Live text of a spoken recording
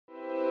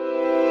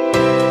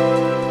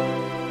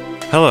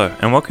Hello,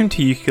 and welcome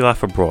to UK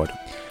Life Abroad.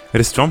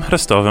 Ristrom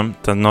Hrastovim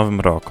ta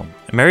Novim Rokom.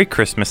 Merry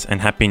Christmas and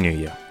Happy New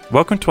Year.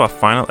 Welcome to our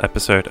final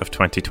episode of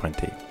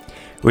 2020.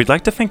 We'd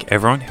like to thank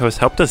everyone who has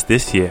helped us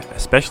this year,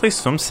 especially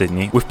SUM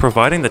Sydney, with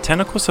providing the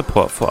technical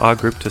support for our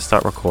group to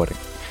start recording.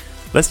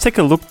 Let's take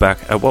a look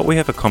back at what we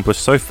have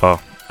accomplished so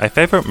far, our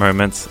favourite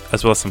moments,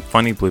 as well as some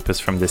funny bloopers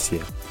from this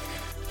year.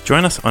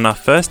 Join us on our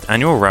first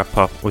annual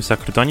wrap-up with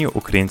Zakordonyi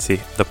Ukrainci,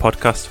 the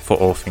podcast for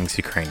all things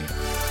Ukrainian.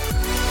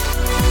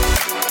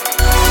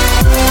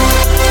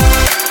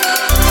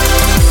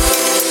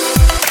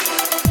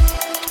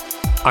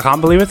 I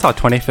can't believe it's our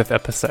 25th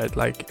episode.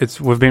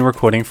 We've been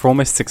recording for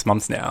almost 6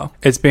 months now.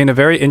 It's been a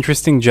very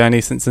interesting journey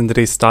since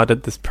Andrei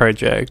started this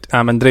project.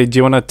 Andrei, do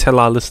you want to tell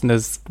our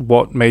listeners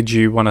what made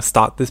you want to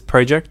start this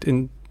project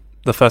in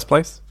the first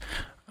place?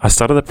 I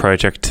started the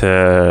project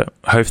to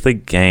hopefully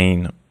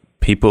gain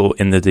people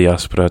in the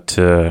diaspora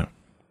to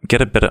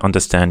get a better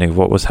understanding of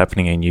what was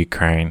happening in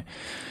Ukraine,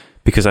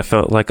 because I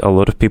felt like a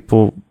lot of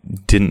people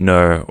didn't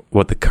know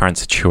what the current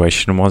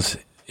situation was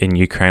in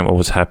Ukraine, what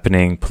was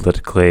happening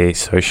politically,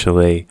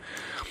 socially,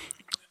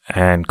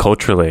 and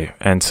culturally.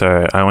 And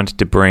so I wanted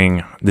to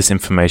bring this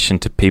information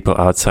to people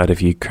outside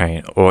of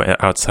Ukraine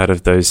or outside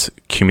of those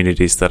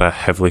communities that are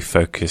heavily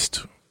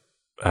focused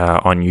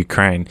on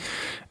Ukraine.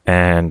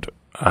 And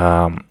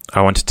I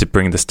wanted to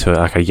bring this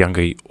to a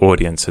younger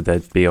audience so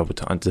they'd be able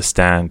to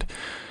understand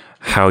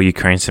how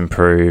Ukraine's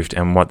improved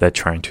and what they're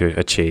trying to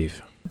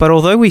achieve. But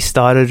although we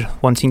started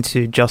wanting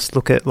to just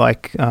look at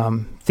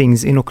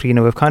things in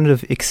Ukraine, we've kind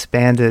of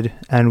expanded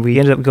and we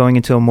ended up going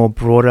into a more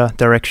broader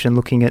direction,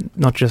 looking at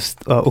not just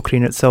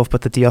Ukraine itself,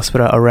 but the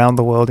diaspora around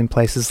the world in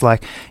places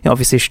like,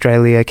 obviously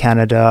Australia,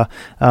 Canada,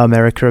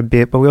 America a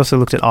bit, but we also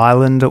looked at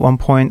Ireland at one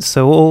point.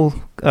 So all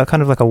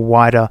kind of like a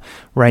wider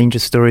range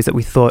of stories that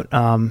we thought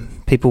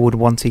people would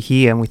want to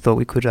hear, and we thought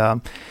we could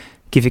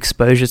give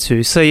exposure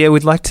to. So yeah,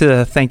 we'd like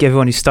to thank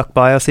everyone who stuck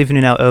by us, even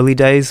in our early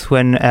days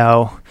when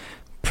our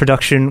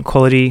production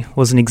quality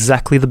wasn't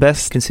exactly the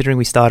best, considering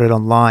we started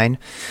online,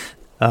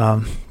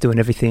 doing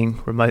everything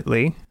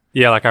remotely.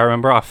 Yeah, I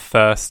remember our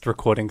first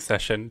recording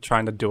session,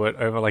 trying to do it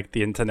over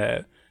the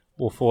internet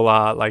with all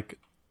our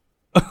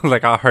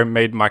our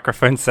homemade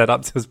microphone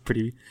setups. It was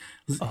pretty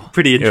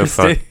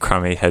interesting. With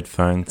crummy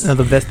headphones.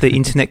 The best, the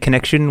internet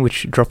connection,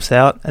 which drops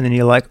out, and then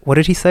you're like, what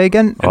did he say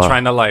again? And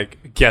trying to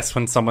guess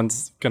when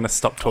someone's gonna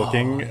stop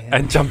talking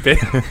and jump in.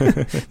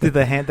 Do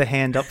the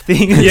hand up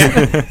thing.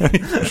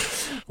 Yeah.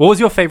 What was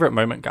your favorite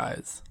moment,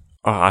 guys?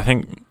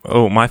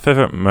 My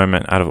favorite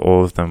moment out of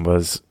all of them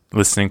was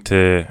listening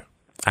to,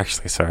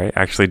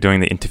 actually doing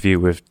the interview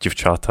with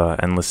Divchata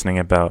and listening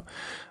about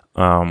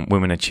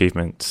women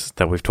achievements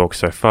that we've talked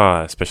so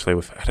far, especially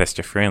with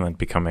Chrystia Freeland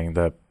becoming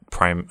the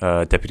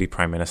Deputy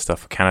Prime Minister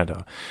for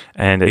Canada.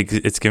 And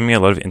it's given me a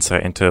lot of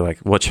insight into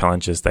what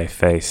challenges they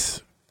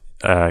face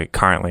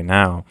currently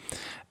now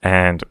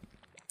and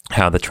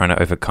how they're trying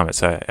to overcome it.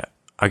 So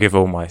I give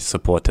all my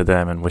support to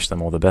them and wish them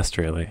all the best,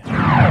 really.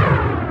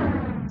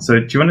 So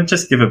do you want to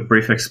just give a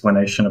brief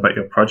explanation about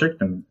your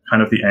project and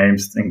kind of the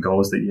aims and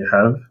goals that you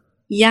have?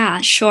 Yeah,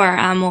 sure.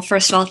 Well,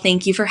 first of all,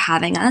 thank you for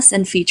having us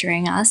and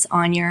featuring us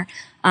on your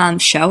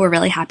show. We're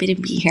really happy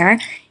to be here.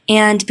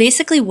 And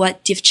basically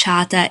what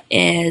Divchata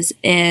is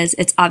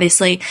it's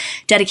obviously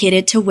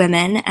dedicated to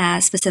women,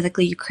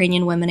 specifically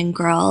Ukrainian women and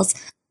girls.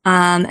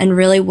 And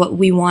really what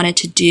we wanted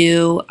to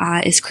do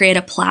is create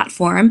a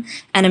platform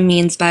and a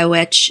means by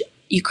which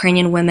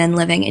Ukrainian women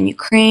living in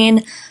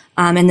Ukraine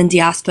and then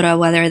diaspora,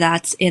 whether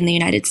that's in the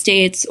United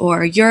States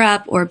or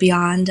Europe or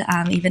beyond,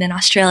 even in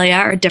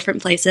Australia or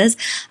different places,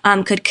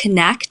 could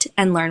connect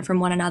and learn from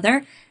one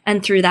another.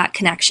 And through that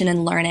connection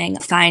and learning,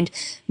 find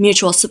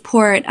mutual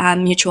support,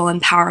 mutual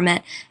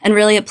empowerment, and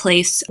really a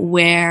place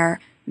where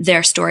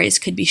their stories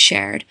could be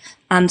shared.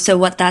 So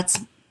what that's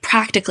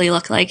practically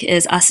look like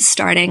is us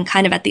starting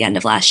kind of at the end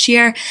of last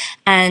year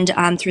and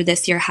through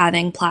this year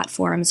having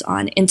platforms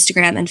on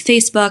Instagram and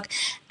Facebook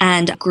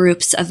and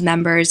groups of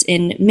members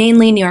in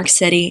mainly New York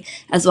City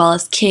as well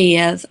as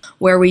Kyiv,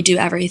 where we do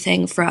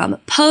everything from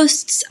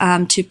posts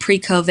to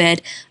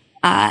pre-COVID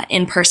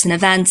in-person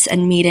events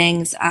and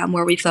meetings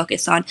where we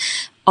focus on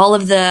all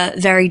of the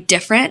very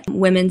different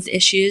women's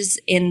issues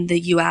in the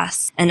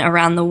U.S. and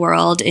around the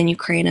world, in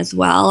Ukraine as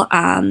well,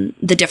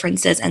 the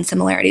differences and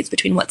similarities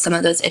between what some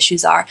of those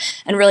issues are,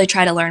 and really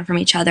try to learn from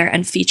each other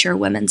and feature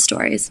women's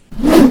stories.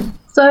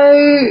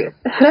 So,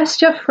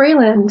 Chrystia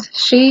Freeland,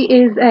 she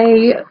is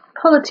a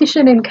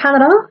politician in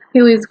Canada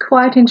who is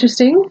quite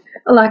interesting.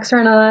 Alexa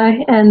and I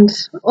and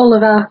all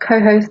of our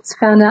co-hosts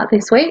found out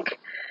this week.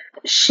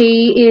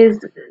 She is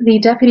the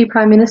Deputy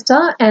Prime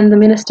Minister and the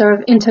Minister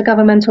of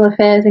Intergovernmental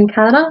Affairs in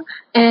Canada,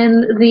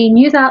 and the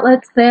news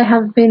outlets there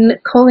have been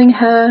calling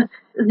her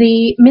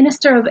the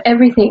Minister of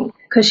Everything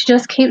because she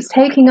just keeps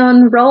taking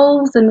on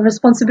roles and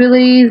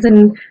responsibilities,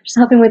 and she's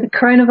helping with the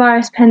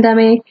coronavirus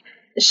pandemic.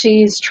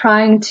 She's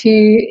trying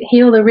to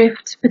heal the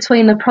rift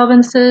between the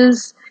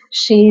provinces.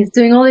 She's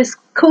doing all this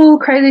cool,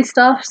 crazy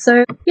stuff.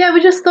 So, yeah,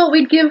 we just thought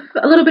we'd give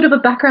a little bit of a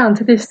background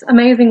to this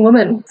amazing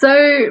woman.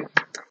 So,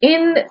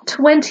 In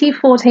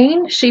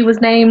 2014, she was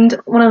named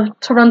one of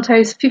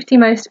Toronto's 50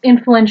 most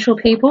influential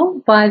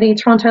people by the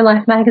Toronto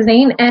Life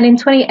magazine, and in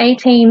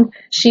 2018,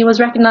 she was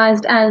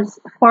recognised as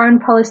Foreign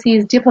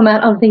Policy's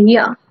Diplomat of the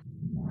Year.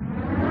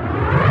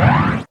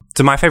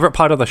 So my favorite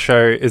part of the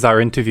show is our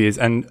interviews,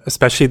 and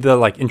especially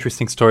the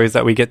interesting stories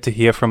that we get to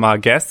hear from our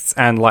guests.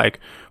 And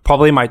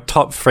probably my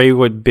top 3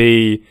 would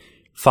be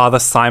Father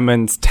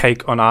Simon's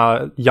take on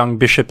our young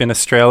bishop in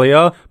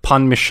Australia,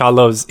 Pan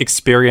Mishalov's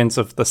experience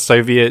of the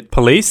Soviet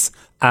police,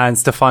 and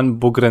Stefan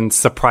Bugrin's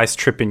surprise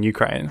trip in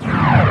Ukraine.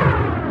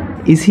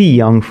 Is he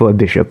young for a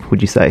bishop,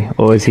 would you say?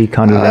 Or is he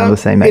kind of around the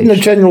same age? In the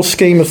general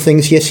scheme of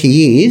things, yes,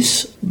 he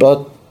is.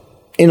 But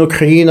in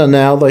Ukraine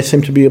now, they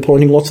seem to be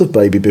appointing lots of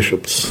baby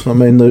bishops. I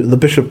mean, the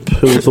bishop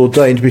who was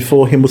ordained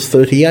before him was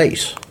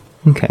 38.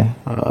 Okay.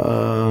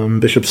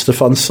 Bishop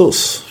Stefan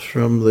Sus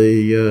from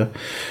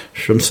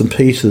St.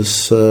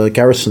 Peter's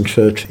Garrison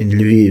Church in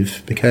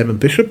Lviv became a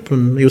bishop,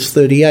 and he was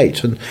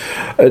 38. And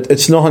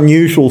it's not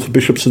unusual for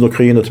bishops in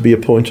Ukraine to be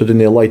appointed in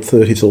their late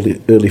 30s or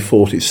early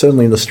 40s.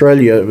 Certainly in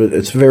Australia,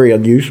 it's very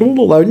unusual,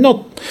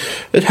 although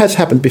it has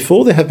happened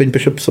before. There have been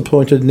bishops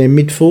appointed in their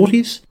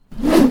mid-40s.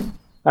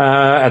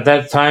 At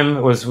that time,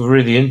 it was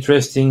really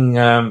interesting.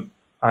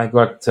 I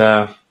got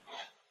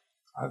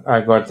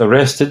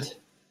arrested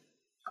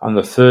on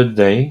the third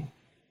day,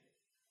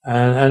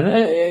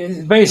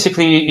 and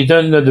basically you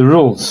don't know the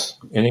rules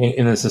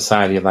in a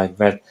society like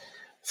that.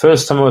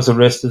 First time I was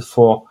arrested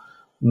for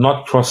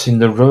not crossing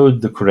the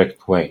road the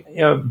correct way.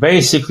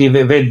 Basically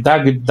they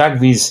dug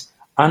these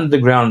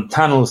underground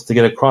tunnels to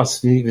get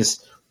across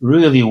this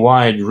really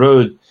wide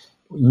road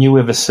near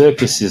where the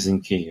circus is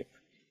in Kiev.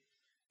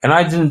 And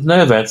I didn't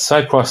know that, so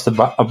I crossed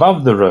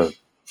above the road,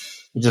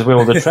 which is where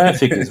all the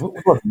traffic is.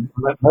 It wasn't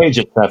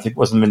major traffic,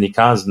 wasn't many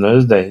cars in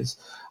those days.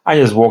 I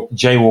just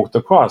jaywalked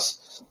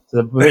across. So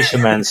the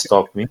militiaman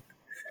stopped me.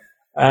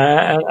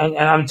 And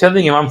I'm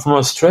telling him I'm from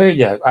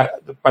Australia.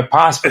 My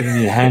passport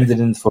is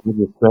handed in for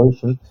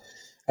registration.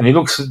 And he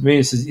looks at me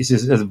and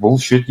says, that's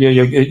bullshit.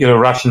 You're a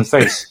Russian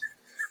face.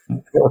 I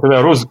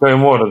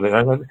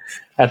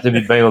had to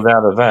be bailed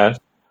out of that.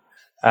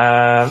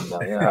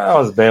 I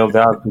was bailed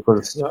out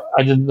because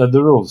I didn't know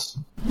the rules.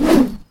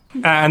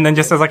 And then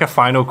just as a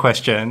final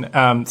question,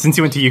 since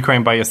you went to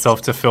Ukraine by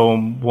yourself to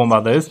film War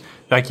Mothers,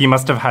 you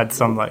must have had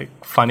some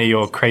funny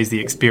or crazy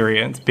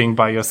experience being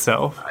by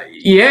yourself.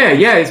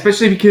 Yeah,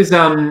 especially because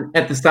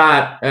at the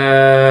start,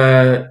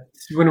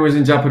 when I was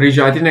in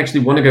Zaporizhzhia, I didn't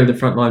actually want to go to the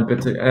front line,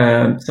 but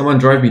someone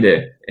drove me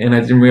there, and I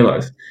didn't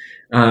realize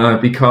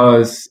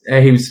because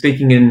he was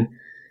speaking in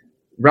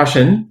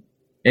Russian,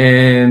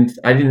 and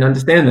I didn't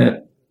understand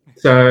that.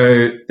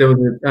 So there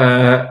was,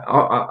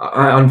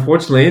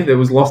 unfortunately, there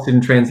was lost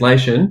in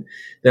translation.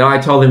 That I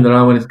told him that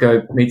I wanted to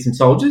go meet some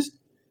soldiers.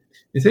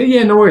 He said,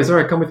 "Yeah, no worries. All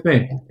right, come with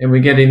me." And we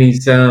get in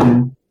his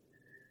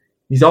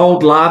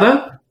old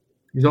Lada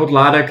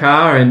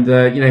car, and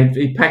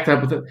he packed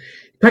up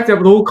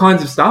with all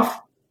kinds of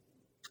stuff,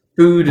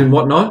 food and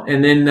whatnot.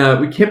 And then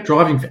we kept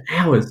driving for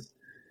hours.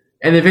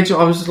 And eventually,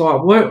 I was just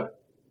like, "Where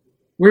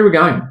are we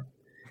going?"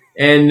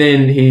 And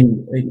then he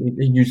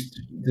used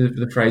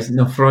the phrase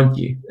 "na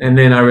fronti," and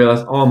then I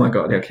realized, oh my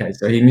god, okay,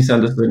 so he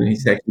misunderstood, and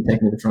he's actually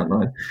taking the front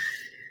line.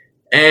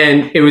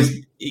 And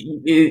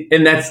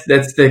and that's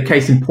the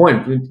case in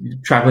point,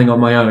 traveling on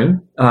my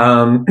own,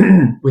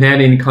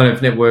 without any kind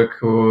of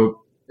network or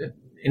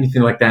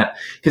anything like that.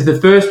 Because the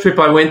first trip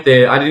I went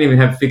there, I didn't even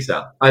have a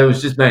fixer. I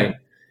was just me.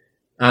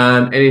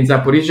 And in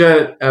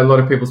Zaporizhzhia, a lot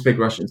of people speak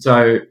Russian,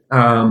 so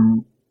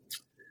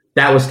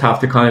that was tough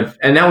to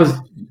and that was,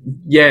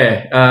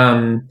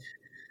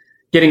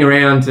 getting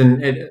around,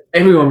 and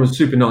everyone was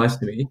super nice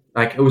to me.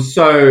 It was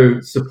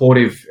so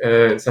supportive,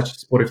 such a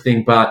supportive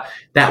thing. But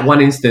that one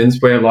instance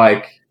where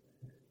I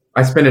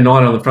spent a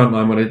night on the front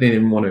line when I didn't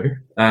even want to,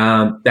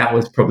 that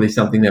was probably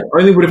something that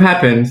only would have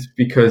happened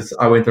because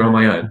I went there on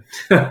my own.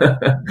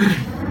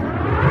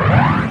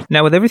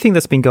 Now, with everything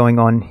that's been going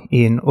on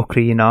in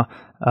Ukraine,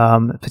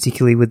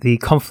 particularly with the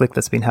conflict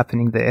that's been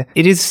happening there,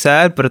 it is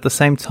sad, but at the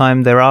same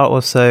time, there are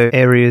also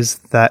areas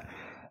that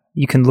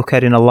you can look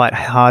at in a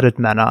light-hearted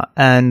manner.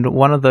 And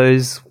one of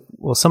those,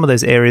 or some of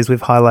those areas we've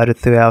highlighted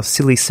through our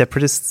Silly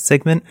Separatist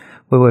segment,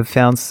 where we've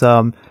found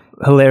some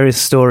hilarious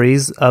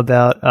stories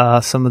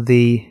about some of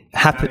the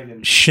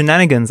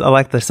shenanigans. I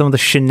like some of the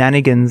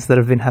shenanigans that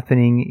have been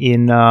happening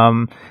in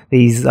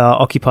these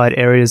occupied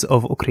areas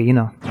of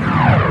Ukraine.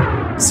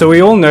 So we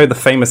all know the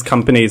famous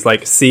companies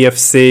like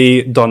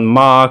CFC, Don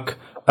Mark,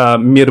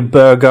 Mir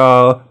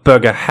Burger,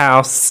 Burger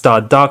House, Star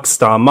Duck,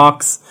 Star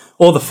Mux,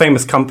 all the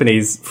famous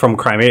companies from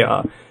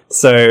Crimea.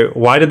 So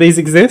why do these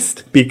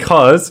exist?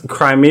 Because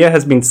Crimea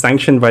has been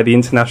sanctioned by the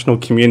international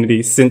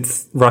community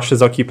since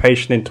Russia's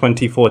occupation in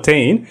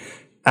 2014.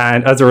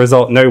 And as a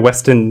result, no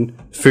Western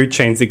food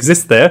chains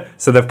exist there.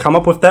 So they've come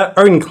up with their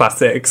own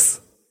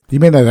classics. You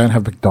mean they don't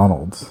have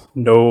McDonald's?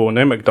 No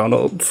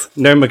McDonald's.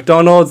 No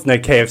McDonald's, no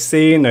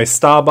KFC, no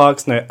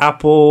Starbucks, no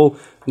Apple,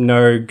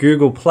 no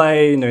Google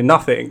Play, no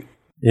nothing.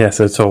 Yeah,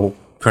 so it's all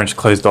pretty much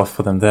closed off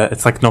for them there.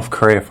 It's like North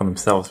Korea for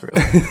themselves,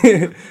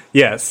 really.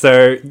 Yeah,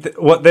 so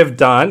what they've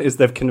done is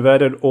they've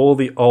converted all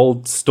the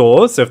old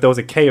stores. So if there was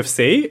a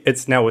KFC,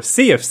 it's now a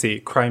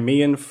CFC,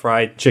 Crimean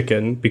Fried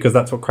Chicken, because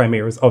that's what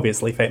Crimea is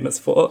obviously famous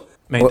for.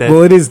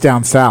 Well, it is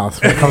down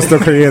south when it comes to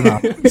Korea,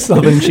 though.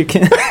 Southern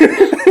chicken.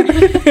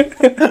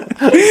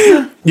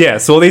 Yeah,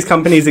 so all these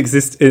companies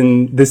exist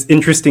in this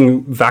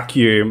interesting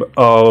vacuum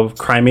of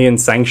Crimean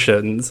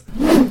sanctions.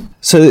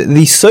 So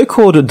the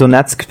so-called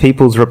Donetsk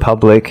People's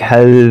Republic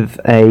have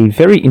a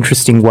very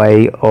interesting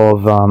way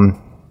of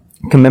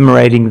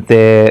commemorating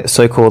their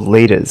so-called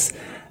leaders.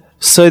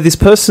 So this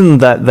person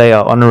that they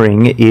are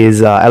honouring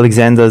is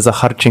Alexander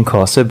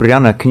Zakharchenko. So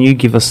Brianna, can you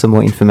give us some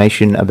more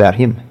information about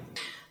him?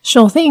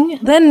 Sure thing.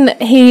 Then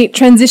he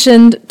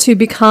transitioned to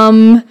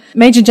become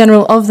Major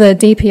General of the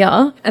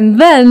DPR, and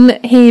then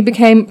he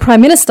became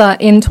Prime Minister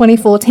in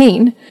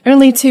 2014,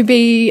 only to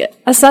be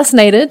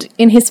assassinated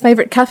in his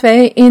favourite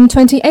cafe in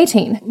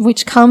 2018,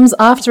 which comes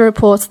after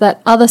reports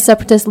that other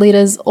separatist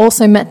leaders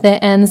also met their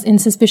ends in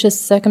suspicious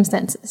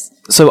circumstances.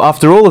 So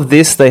after all of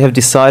this, they have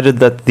decided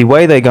that the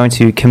way they're going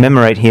to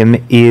commemorate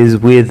him is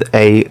with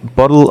a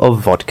bottle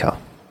of vodka.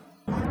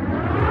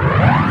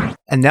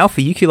 And now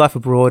for UK Life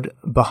Abroad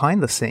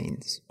behind the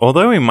scenes.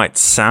 Although we might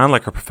sound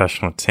like a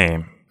professional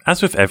team,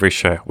 as with every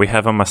show, we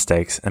have our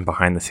mistakes and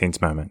behind the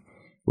scenes moment.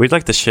 We'd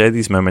like to share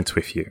these moments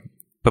with you.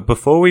 But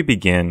before we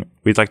begin,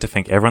 we'd like to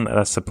thank everyone that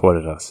has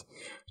supported us.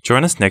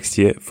 Join us next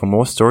year for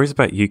more stories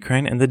about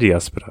Ukraine and the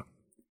diaspora.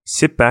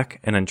 Sit back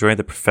and enjoy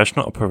the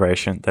professional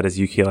operation that is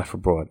UK Life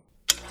Abroad.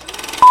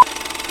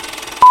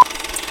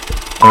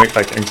 I'm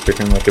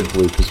expecting like a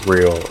bloopers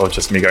reel or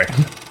just me going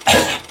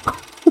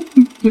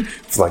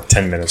for like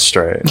 10 minutes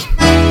straight.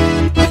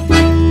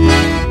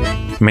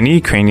 Many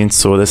Ukrainians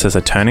saw this as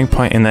a turning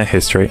point in their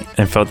history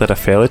and felt that a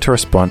failure to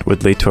respond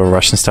would lead to a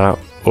Russian-style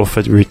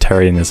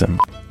authoritarianism.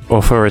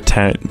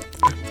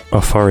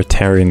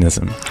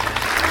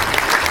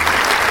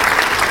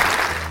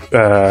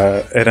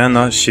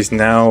 Irena, she's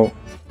now...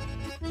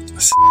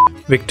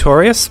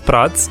 Victoria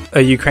Sprats,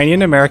 a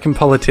Ukrainian-American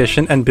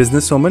politician and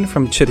businesswoman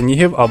from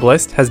Chernihiv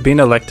Oblast, has been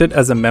elected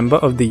as a member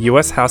of the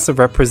U.S. House of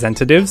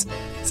Representatives.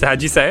 So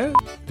how'd you say it?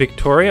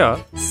 Victoria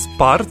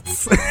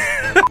Sprats.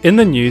 In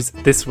the news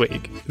this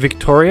week,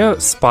 Victoria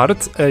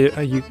Sprats,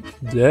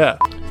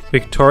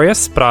 Victoria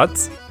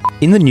Sprats.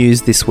 In the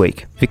news this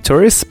week,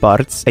 Victoria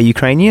Sprats, a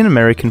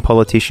Ukrainian-American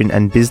politician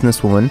and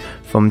businesswoman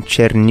from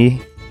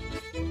Chernihiv.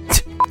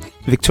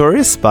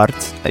 Victoria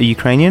Sprats, a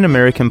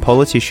Ukrainian-American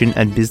politician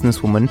and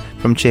businesswoman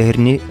from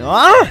Chernihiv.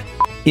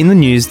 In the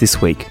news this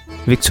week,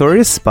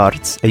 Victoria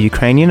Sprats, a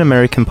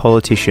Ukrainian-American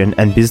politician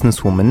and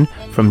businesswoman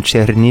from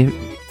Chernihiv.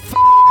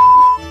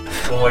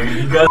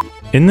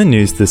 In the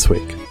news this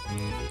week,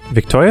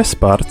 Victoria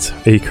Sprats,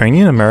 a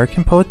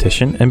Ukrainian-American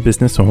politician and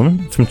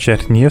businesswoman from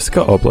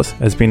Chernihivska Oblast,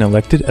 has been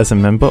elected as a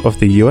member of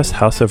the U.S.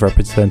 House of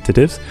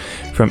Representatives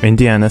from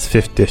Indiana's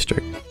 5th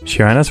District.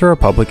 She ran as a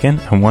Republican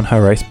and won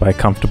her race by a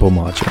comfortable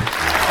margin.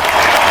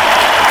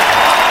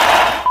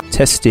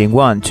 Testing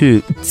 1,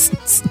 2.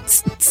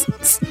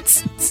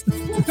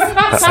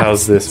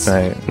 How's this,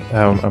 mate?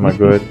 Am I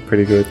good?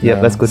 Pretty good?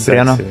 Yeah, that's good,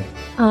 Brianna.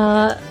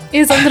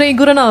 Is Andrei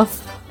good enough?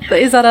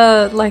 Is that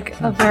a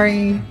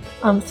very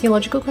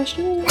theological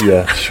question?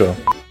 Yeah, sure.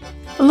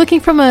 Looking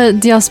from a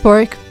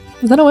diasporic...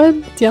 Is that a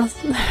word?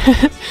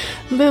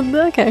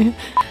 Okay.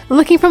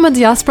 Looking from a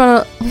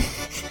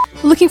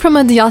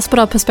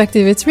diaspora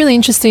perspective, it's really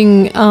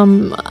interesting.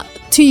 2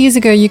 years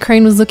ago,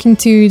 Ukraine was looking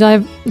to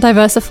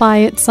diversify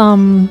its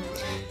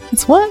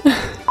what?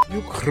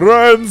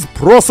 Ukraine's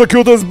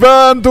prosecutors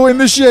ban to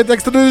initiate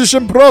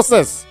extradition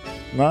process.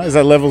 No, is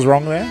that levels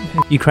wrong there?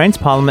 Ukraine's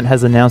parliament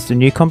has announced a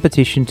new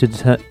competition to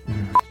determine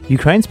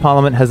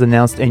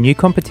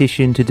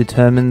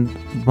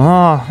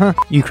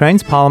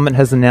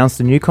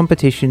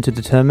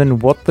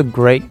what the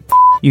great...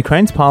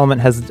 Ukraine's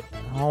parliament has...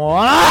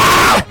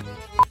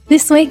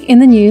 This week in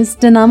the news,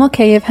 Dynamo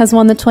Kyiv has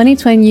won the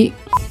 2020...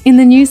 In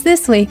the news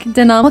this week,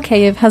 Dynamo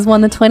Kyiv has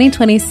won the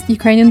 2020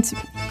 Ukrainian...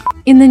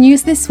 In the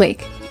news this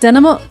week,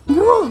 Dynamo...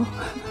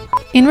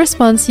 In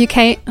response,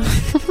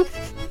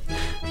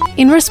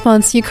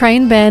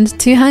 Ukraine banned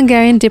 2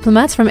 Hungarian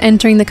diplomats from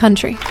entering the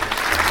country.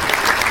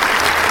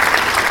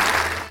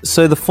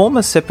 So the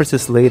former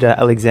separatist leader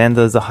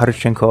Alexander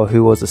Zakharchenko,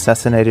 who was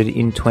assassinated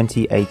in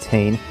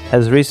 2018,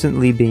 has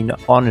recently been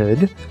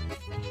honoured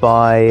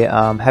by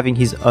having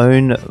his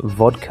own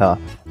vodka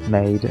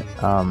made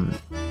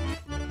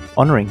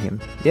honouring him.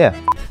 Yeah.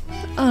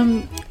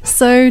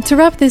 So to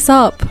wrap this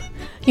up,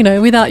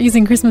 without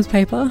using Christmas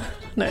paper...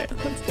 No,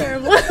 that's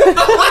terrible.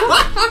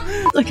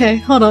 Okay,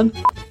 hold on.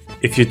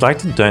 If you'd like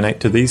to donate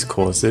to these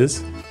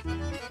causes...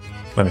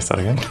 Let me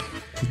start again.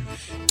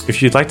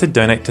 If you'd like to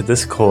donate to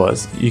this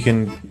cause, you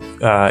can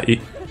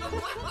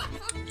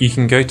you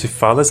can go to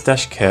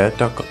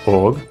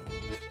fathers-care.org,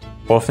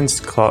 Orphans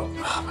Club...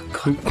 Oh my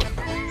god.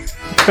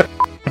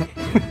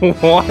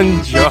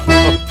 One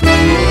job.